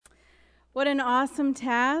What an awesome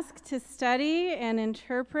task to study and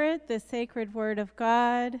interpret the sacred word of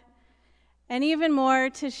God, and even more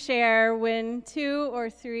to share when 2 or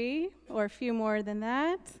 3, or a few more than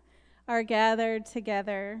that, are gathered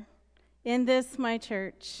together in this, my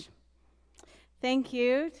church. Thank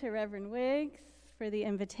you to Reverend Wiggs for the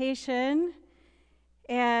invitation,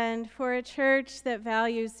 and for a church that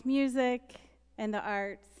values music and the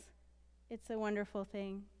arts. It's a wonderful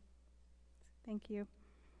thing. Thank you.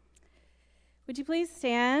 Would you please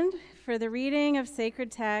stand for the reading of sacred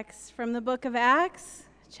texts from the book of Acts,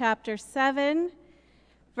 chapter 7,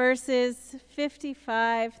 verses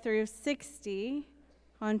 55 through 60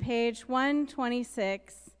 on page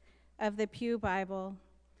 126 of the Pew Bible.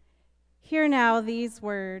 Hear now these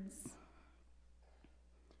words.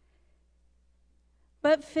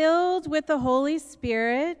 But filled with the Holy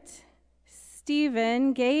Spirit,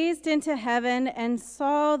 Stephen gazed into heaven and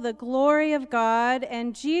saw the glory of God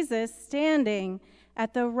and Jesus standing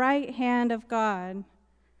at the right hand of God.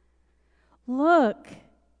 "Look,"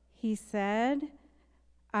 he said,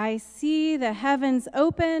 "I see the heavens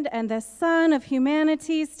opened and the Son of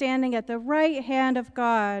Humanity standing at the right hand of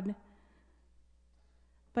God."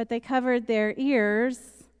 But they covered their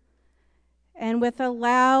ears and with a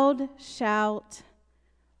loud shout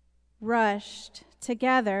rushed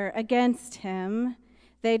together against him.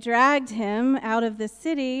 They dragged him out of the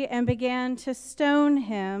city and began to stone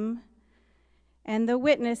him. And the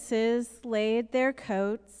witnesses laid their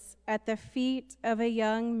coats at the feet of a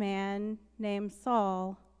young man named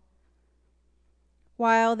Saul.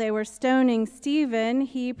 While they were stoning Stephen,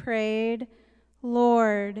 he prayed,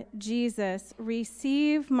 "Lord Jesus,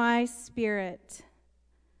 receive my spirit."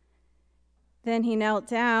 Then he knelt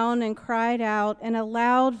down and cried out in a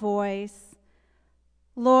loud voice,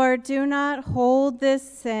 "Lord, do not hold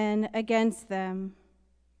this sin against them."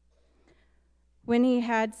 When he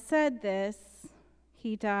had said this,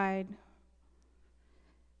 he died.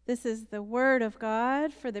 This is the word of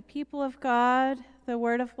God for the people of God, the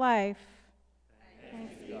word of life.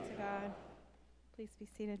 Thanks be to God. Please be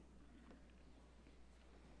seated.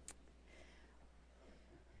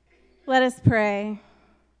 Let us pray.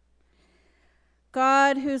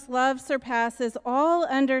 God, whose love surpasses all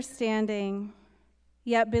understanding,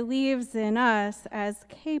 yet believes in us as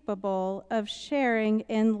capable of sharing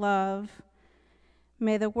in love,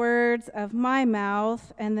 may the words of my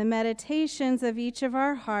mouth and the meditations of each of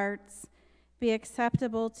our hearts be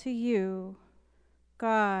acceptable to you,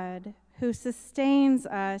 God, who sustains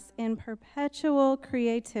us in perpetual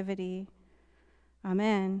creativity.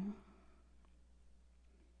 Amen.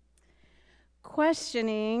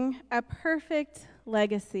 Questioning a perfect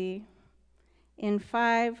legacy in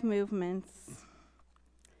 5 movements.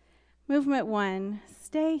 Movement 1,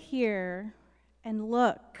 stay here and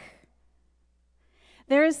look.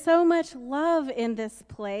 There is so much love in this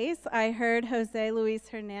place, I heard Jose Luis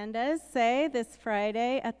Hernandez say this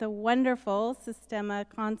Friday at the wonderful Sistema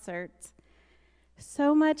concert.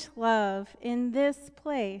 So much love in this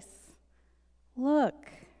place. Look.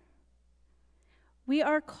 We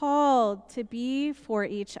are called to be for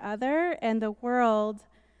each other and the world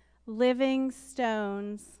living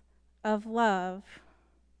stones of love.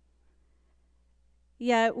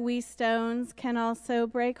 Yet we stones can also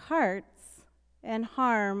break hearts and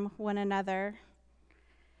harm one another.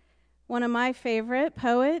 One of my favorite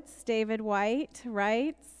poets, David Whyte,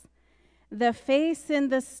 writes, "The face in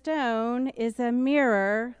the stone is a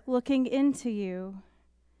mirror looking into you."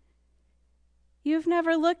 You've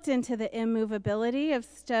never looked into the immovability of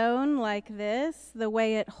stone like this, the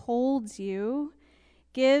way it holds you,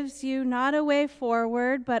 gives you not a way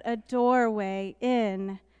forward, but a doorway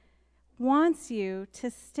in, wants you to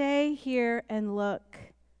stay here and look.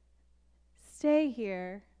 Stay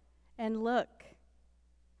here and look.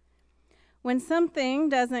 When something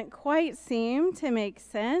doesn't quite seem to make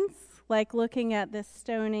sense, like looking at the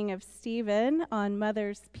stoning of Stephen on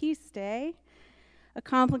Mother's Peace Day, a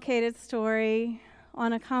complicated story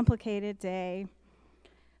on a complicated day,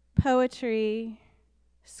 poetry,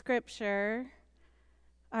 scripture,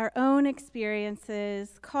 our own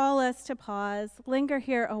experiences call us to pause, linger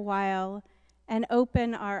here a while, and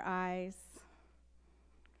open our eyes.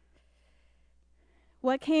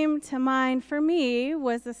 What came to mind for me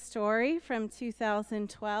was a story from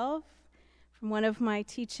 2012 from one of my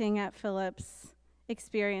teaching at Phillips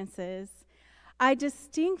experiences. I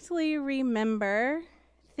distinctly remember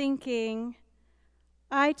thinking,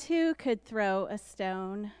 I too could throw a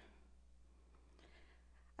stone.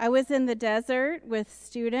 I was in the desert with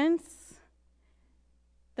students.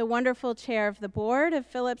 The wonderful chair of the board of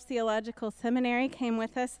Phillips Theological Seminary came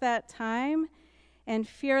with us that time, and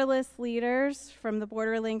fearless leaders from the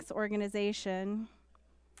Borderlinks organization.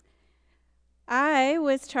 I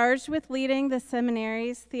was charged with leading the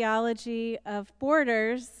seminary's Theology of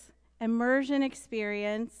Borders immersion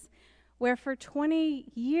experience, where for 20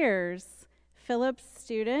 years, Phillips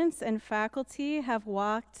students and faculty have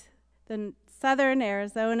walked the southern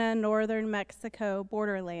Arizona, northern Mexico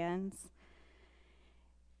borderlands.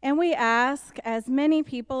 And we ask as many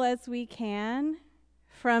people as we can,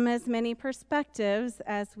 from as many perspectives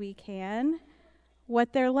as we can,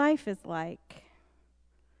 what their life is like.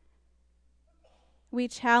 We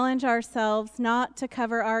challenge ourselves not to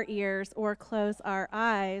cover our ears or close our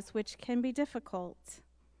eyes, which can be difficult.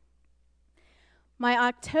 My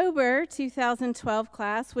October 2012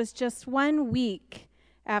 class was just 1 week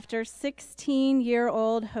after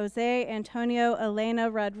 16-year-old Jose Antonio Elena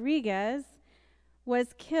Rodriguez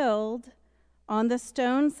was killed on the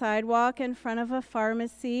stone sidewalk in front of a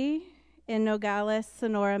pharmacy in Nogales,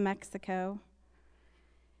 Sonora, Mexico.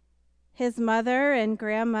 His mother and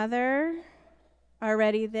grandmother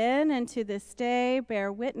already then and to this day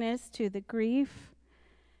bear witness to the grief.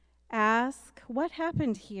 Ask, what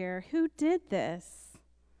happened here? Who did this?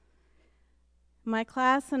 My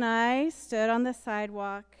class and I stood on the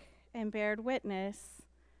sidewalk and bared witness,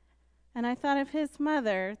 and I thought of his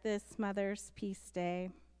mother this Mother's Peace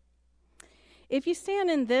Day. If you stand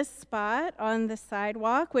in this spot on the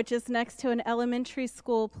sidewalk, which is next to an elementary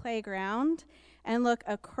school playground, and look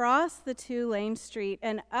across the 2-lane street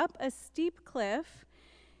and up a steep cliff,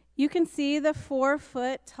 you can see the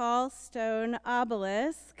 4-foot-tall stone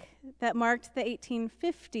obelisk that marked the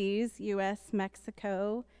 1850s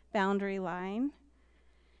U.S.-Mexico boundary line.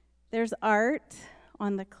 There's art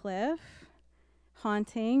on the cliff,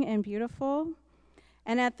 haunting and beautiful.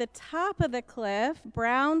 And at the top of the cliff,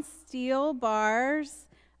 brown steel bars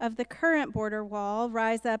of the current border wall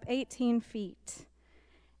rise up 18 feet.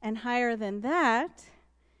 And higher than that,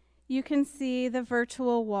 you can see the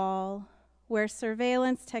virtual wall where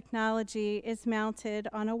surveillance technology is mounted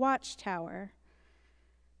on a watchtower.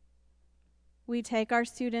 We take our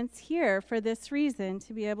students here for this reason,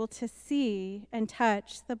 to be able to see and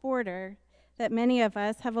touch the border that many of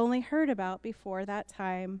us have only heard about before that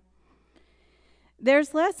time.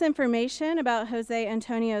 There's less information about Jose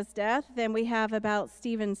Antonio's death than we have about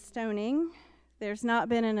Stephen's stoning. There's not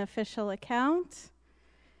been an official account.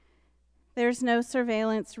 There's no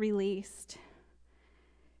surveillance released.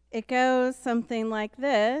 It goes something like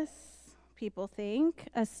this. People think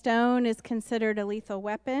a stone is considered a lethal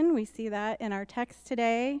weapon. We see that in our text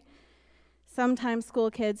today. Sometimes school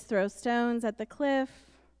kids throw stones at the cliff.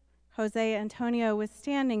 Jose Antonio was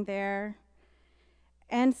standing there,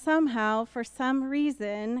 and somehow, for some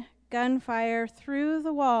reason, gunfire through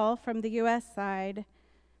the wall from the U.S. side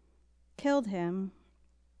killed him.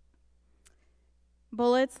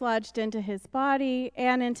 Bullets lodged into his body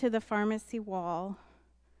and into the pharmacy wall.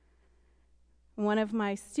 One of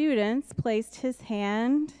my students placed his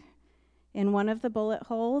hand in one of the bullet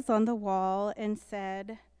holes on the wall and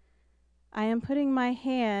said, "I am putting my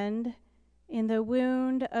hand in the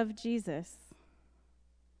wound of Jesus."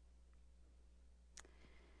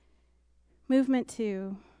 Movement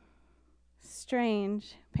 2.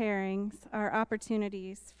 Strange pairings are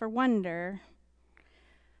opportunities for wonder.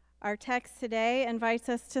 Our text today invites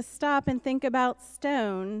us to stop and think about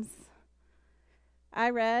stones. I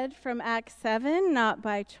read from Acts 7, not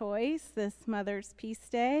by choice, this Mother's Peace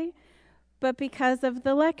Day, but because of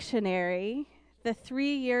the lectionary, the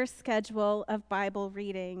 3-year schedule of Bible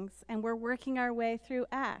readings, and we're working our way through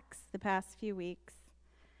Acts the past few weeks.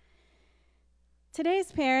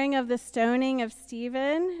 Today's pairing of the stoning of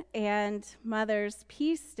Stephen and Mother's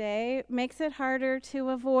Peace Day makes it harder to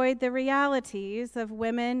avoid the realities of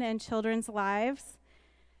women and children's lives,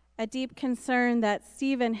 a deep concern that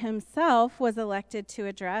Stephen himself was elected to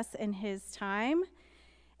address in his time,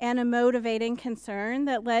 and a motivating concern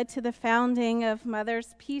that led to the founding of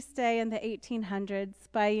Mother's Peace Day in the 1800s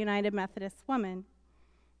by a United Methodist woman.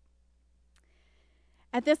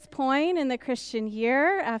 At this point in the Christian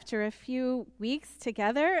year, after a few weeks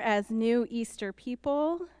together as new Easter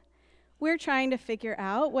people, we're trying to figure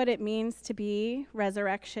out what it means to be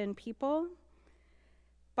resurrection people.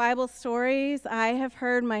 Bible stories I have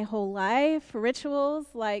heard my whole life, rituals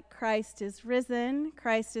like Christ is risen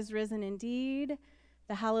indeed,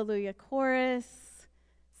 the Hallelujah chorus,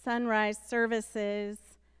 sunrise services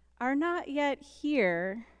are not yet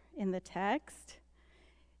here in the text.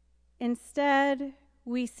 Instead,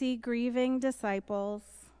 we see grieving disciples,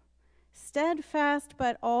 steadfast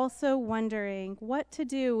but also wondering what to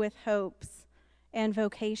do with hopes and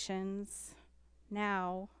vocations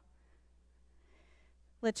now.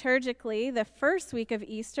 Liturgically, the first week of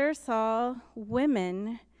Easter saw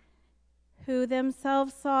women who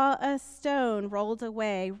themselves saw a stone rolled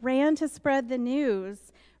away, ran to spread the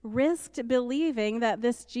news, risked believing that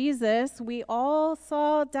this Jesus we all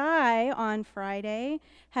saw die on Friday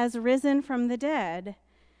has risen from the dead.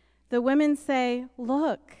 The women say,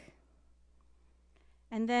 "Look."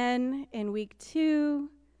 And then in week 2,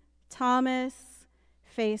 Thomas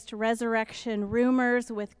faced resurrection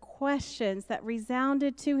rumors with questions that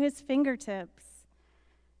resounded to his fingertips.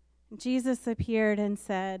 Jesus appeared and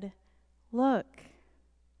said, "Look."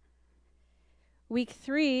 Week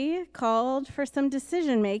 3 called for some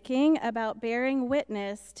decision-making about bearing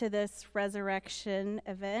witness to this resurrection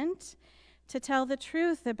event, to tell the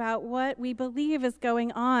truth about what we believe is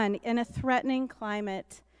going on in a threatening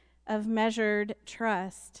climate of measured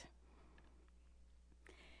trust.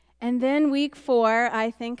 And then week 4,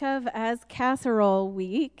 I think of as Casserole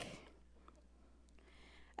Week,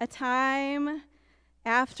 a time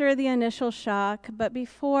after the initial shock, but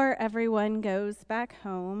before everyone goes back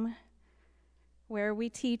home, where we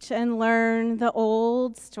teach and learn the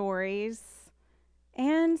old stories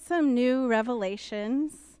and some new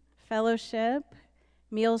revelations, fellowship,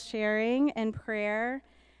 meal sharing, and prayer,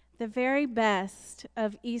 the very best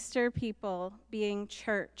of Easter people being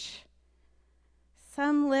church.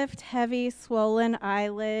 Some lift heavy, swollen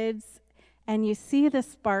eyelids, and you see the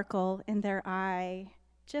sparkle in their eye,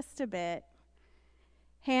 just a bit.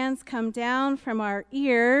 Hands come down from our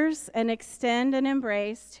ears and extend an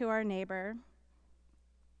embrace to our neighbor.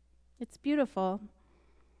 It's beautiful.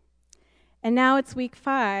 And now it's week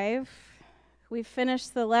 5. We've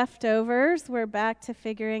finished the leftovers. We're back to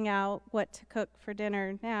figuring out what to cook for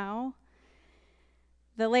dinner now.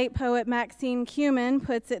 The late poet Maxine Kumin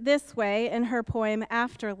puts it this way in her poem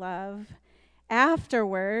After Love.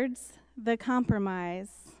 Afterwards, the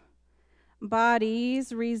compromise.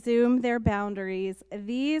 Bodies resume their boundaries.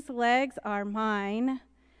 These legs are mine.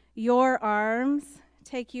 Your arms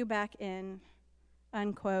take you back in.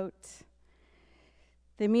 Unquote.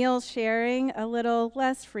 The meal sharing a little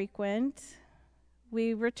less frequent.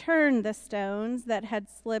 We return the stones that had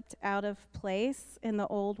slipped out of place in the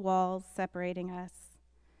old walls separating us.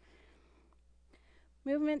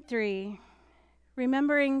 Movement 3,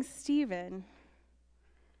 remembering Stephen.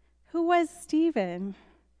 Who was Stephen?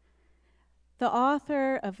 The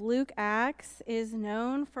author of Luke Acts is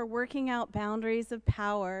known for working out boundaries of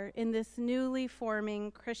power in this newly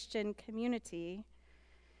forming Christian community.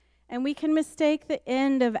 And we can mistake the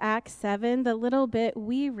end of Acts 7, the little bit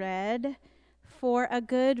we read, for a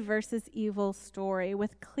good versus evil story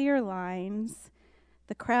with clear lines.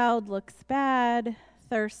 The crowd looks bad,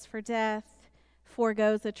 thirsts for death,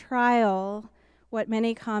 forgoes a trial, what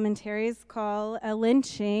many commentaries call a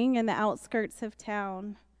lynching in the outskirts of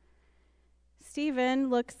town. Stephen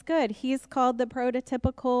looks good. He's called the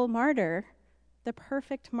prototypical martyr, the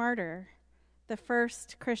perfect martyr, the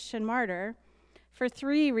first Christian martyr, for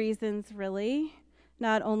 3 reasons, really.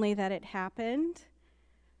 Not only that it happened,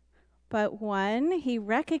 but 1, he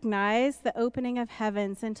recognized the opening of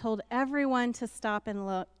heavens and told everyone to stop and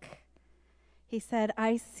look. He said,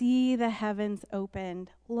 "I see the heavens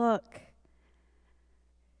opened. Look."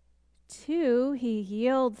 2, he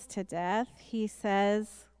yields to death. He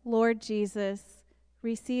says, "Lord Jesus,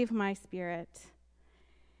 receive my spirit."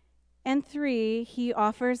 And 3, he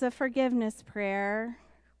offers a forgiveness prayer,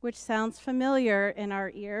 which sounds familiar in our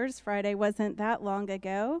ears. Friday wasn't that long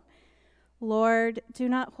ago. "Lord, do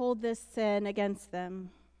not hold this sin against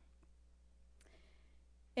them."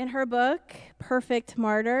 In her book, Perfect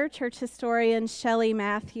Martyr, church historian Shelley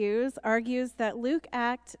Matthews argues that Luke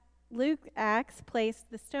Acts placed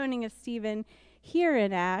the stoning of Stephen here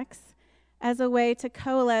in Acts as a way to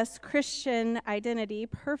coalesce Christian identity,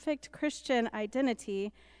 perfect Christian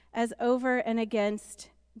identity, as over and against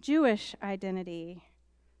Jewish identity.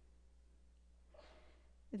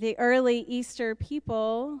 The early Easter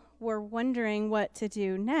people were wondering what to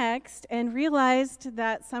do next and realized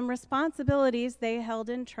that some responsibilities they held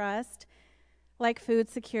in trust, like food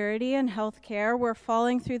security and health care, were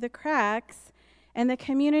falling through the cracks, and the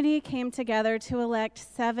community came together to elect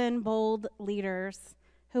 7 bold leaders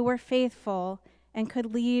who were faithful and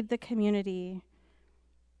could lead the community.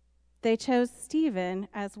 They chose Stephen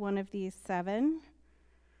as one of these 7.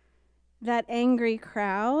 That angry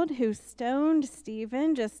crowd who stoned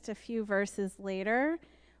Stephen just a few verses later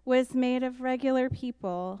was made of regular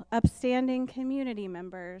people, upstanding community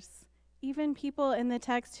members, even people in the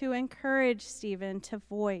text who encouraged Stephen to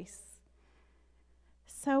voice.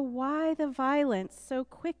 So why the violence so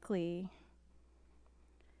quickly?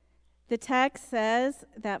 The text says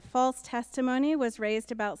that false testimony was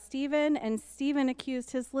raised about Stephen, and Stephen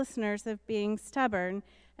accused his listeners of being stubborn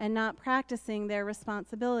and not practicing their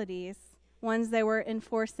responsibilities, ones they were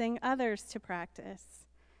enforcing others to practice.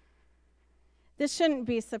 This shouldn't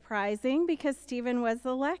be surprising because Stephen was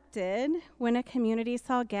elected when a community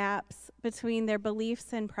saw gaps between their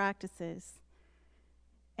beliefs and practices.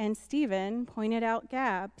 And Stephen pointed out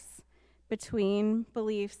gaps between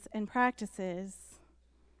beliefs and practices.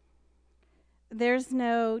 There's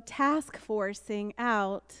no task forcing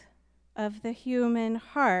out of the human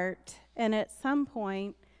heart, and at some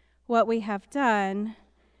point, what we have done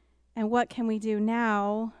and what can we do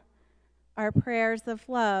now are prayers of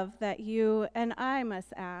love that you and I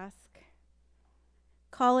must ask.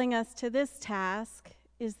 Calling us to this task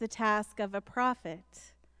is the task of a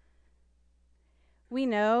prophet. We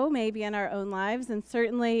know, maybe in our own lives, and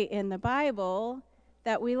certainly in the Bible,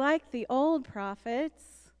 that we like the old prophets.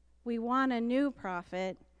 We want a new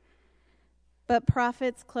prophet, but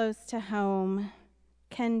prophets close to home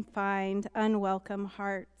can find unwelcome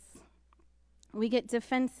hearts. We get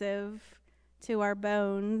defensive to our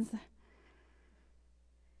bones.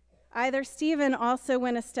 Either Stephen also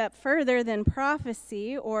went a step further than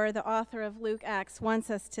prophecy, or the author of Luke Acts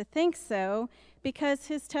wants us to think so, because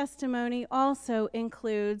his testimony also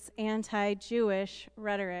includes anti-Jewish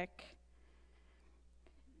rhetoric.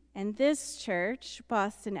 And this church,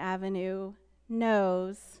 Boston Avenue,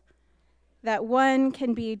 knows that one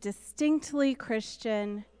can be distinctly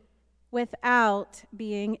Christian without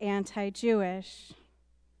being anti-Jewish,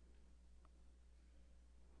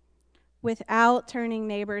 without turning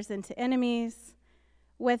neighbors into enemies,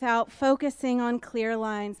 without focusing on clear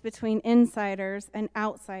lines between insiders and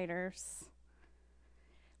outsiders.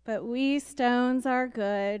 But we Stones are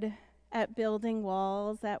good at building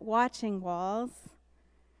walls, at watching walls.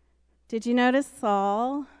 Did you notice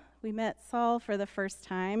Saul? We met Saul for the first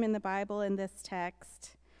time in the Bible in this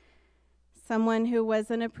text. Someone who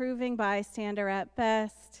was an approving bystander at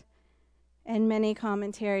best, and many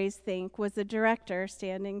commentaries think was a director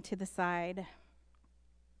standing to the side.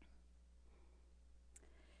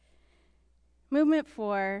 Movement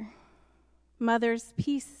 4, Mother's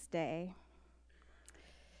Peace Day.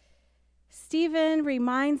 Stephen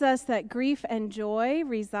reminds us that grief and joy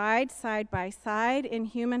reside side by side in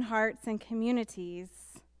human hearts and communities.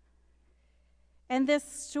 And this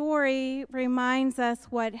story reminds us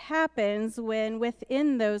what happens when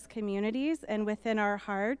within those communities and within our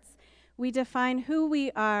hearts, we define who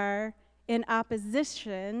we are in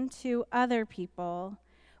opposition to other people.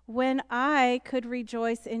 When I could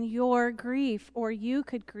rejoice in your grief, or you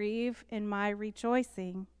could grieve in my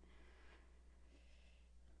rejoicing.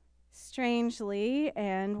 Strangely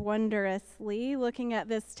and wondrously, looking at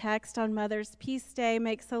this text on Mother's Peace Day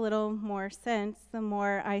makes a little more sense the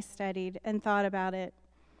more I studied and thought about it.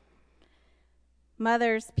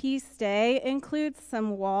 Mother's Peace Day includes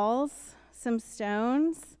some walls, some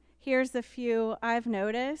stones. Here's a few I've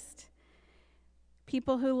noticed.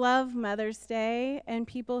 People who love Mother's Day and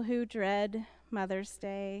people who dread Mother's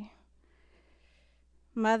Day.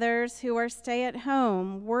 Mothers who are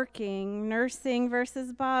stay-at-home, working, nursing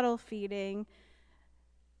versus bottle feeding.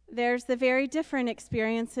 There's the very different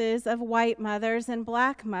experiences of white mothers and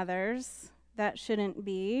black mothers. That shouldn't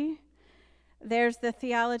be. There's the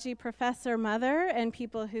theology professor mother and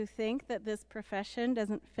people who think that this profession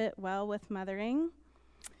doesn't fit well with mothering.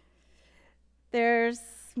 There's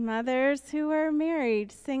mothers who are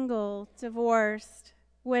married, single, divorced,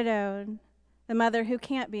 widowed. The mother who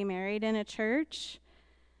can't be married in a church.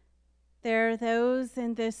 There are those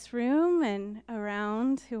in this room and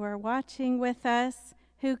around who are watching with us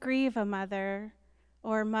who grieve a mother,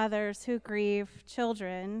 or mothers who grieve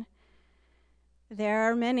children. There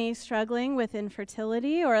are many struggling with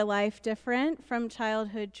infertility or a life different from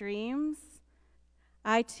childhood dreams.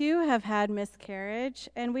 I too have had miscarriage,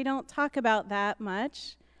 and we don't talk about that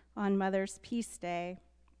much on Mother's Peace Day.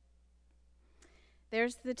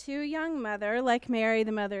 There's the too young mother, like Mary,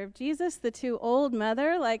 the mother of Jesus, the too old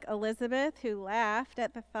mother, like Elizabeth, who laughed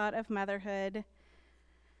at the thought of motherhood.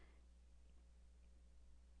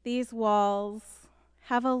 These walls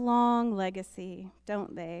have a long legacy,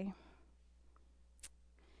 don't they?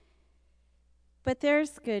 But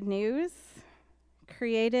there's good news.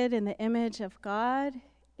 Created in the image of God,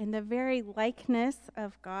 in the very likeness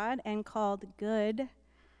of God, and called good,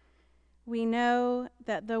 we know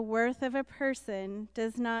that the worth of a person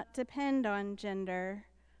does not depend on gender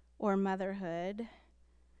or motherhood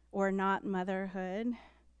or not motherhood.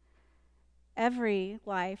 Every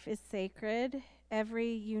life is sacred.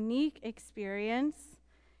 Every unique experience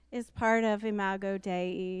is part of Imago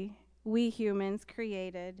Dei, we humans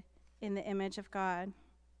created in the image of God.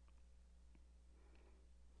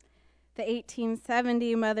 The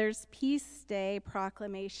 1870 Mother's Peace Day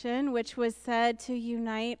proclamation, which was said to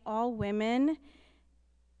unite all women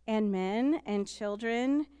and men and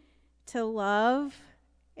children to love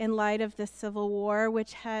in light of the Civil War,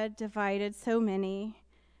 which had divided so many,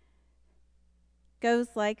 goes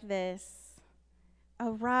like this.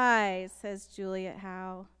 Arise, says Juliet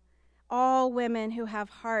Howe, all women who have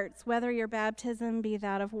hearts, whether your baptism be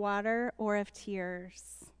that of water or of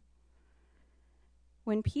tears.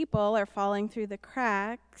 When people are falling through the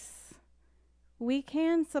cracks, we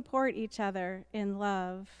can support each other in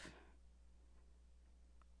love.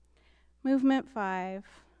 Movement 5,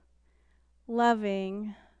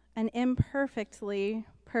 loving an imperfectly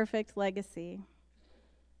perfect legacy.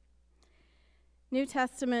 New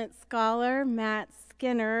Testament scholar Matt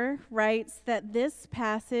Skinner writes that this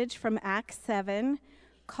passage from Acts 7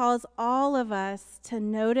 calls all of us to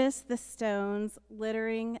notice the stones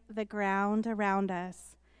littering the ground around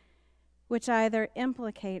us, which either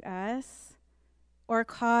implicate us or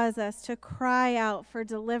cause us to cry out for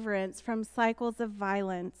deliverance from cycles of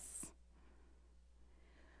violence.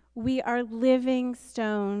 We are living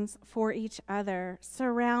stones for each other,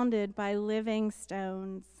 surrounded by living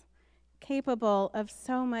stones, capable of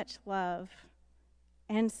so much love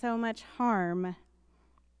and so much harm.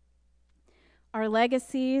 Our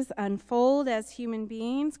legacies unfold as human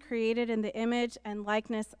beings created in the image and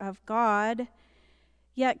likeness of God,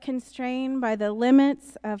 yet constrained by the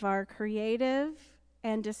limits of our creative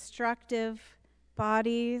and destructive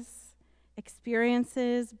bodies,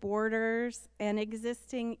 experiences, borders, and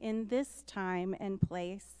existing in this time and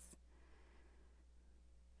place.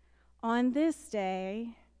 On this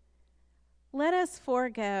day, let us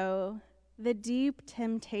forego the deep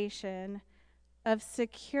temptation of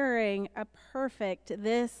securing a perfect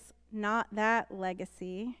this, not that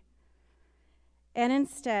legacy, and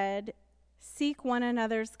instead seek one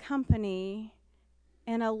another's company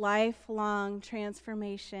in a lifelong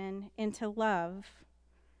transformation into love.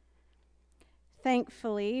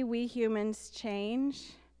 Thankfully, we humans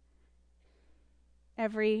change.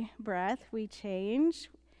 Every breath we change.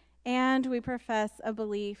 And we profess a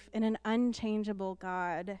belief in an unchangeable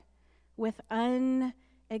God with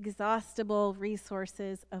inexhaustible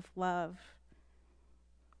resources of love.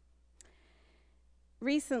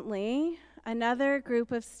 Recently, another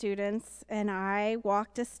group of students and I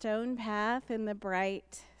walked a stone path in the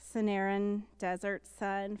bright Sonoran desert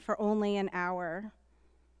sun for only an hour.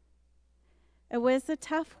 It was a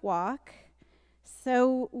tough walk,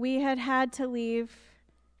 so we had to leave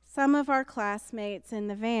some of our classmates in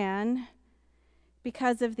the van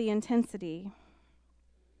because of the intensity.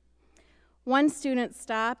 One student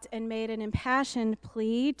stopped and made an impassioned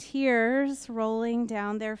plea, tears rolling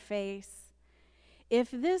down their face.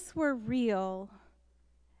 If this were real,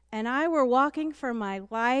 and I were walking for my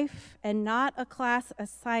life and not a class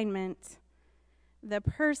assignment, the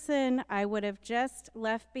person I would have just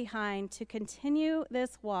left behind to continue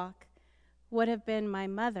this walk would have been my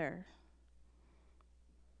mother.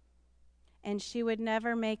 And she would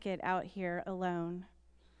never make it out here alone.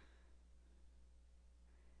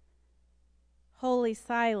 Holy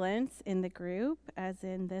silence in the group, as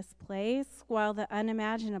in this place, while the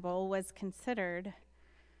unimaginable was considered.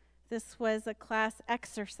 This was a class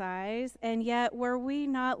exercise, and yet were we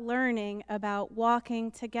not learning about walking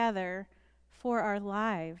together for our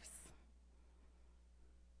lives?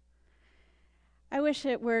 I wish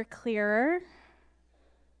it were clearer.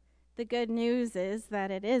 The good news is that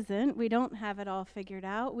it isn't. We don't have it all figured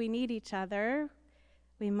out. We need each other.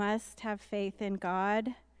 We must have faith in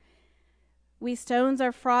God. We stones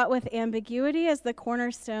are fraught with ambiguity, as the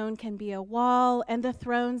cornerstone can be a wall, and the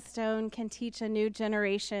throne stone can teach a new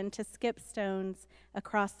generation to skip stones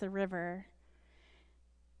across the river.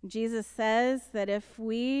 Jesus says that if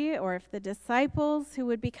the disciples who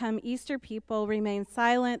would become Easter people remain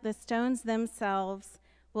silent, the stones themselves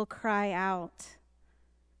will cry out.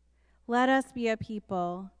 Let us be a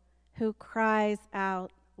people who cries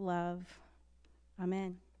out love.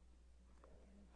 Amen.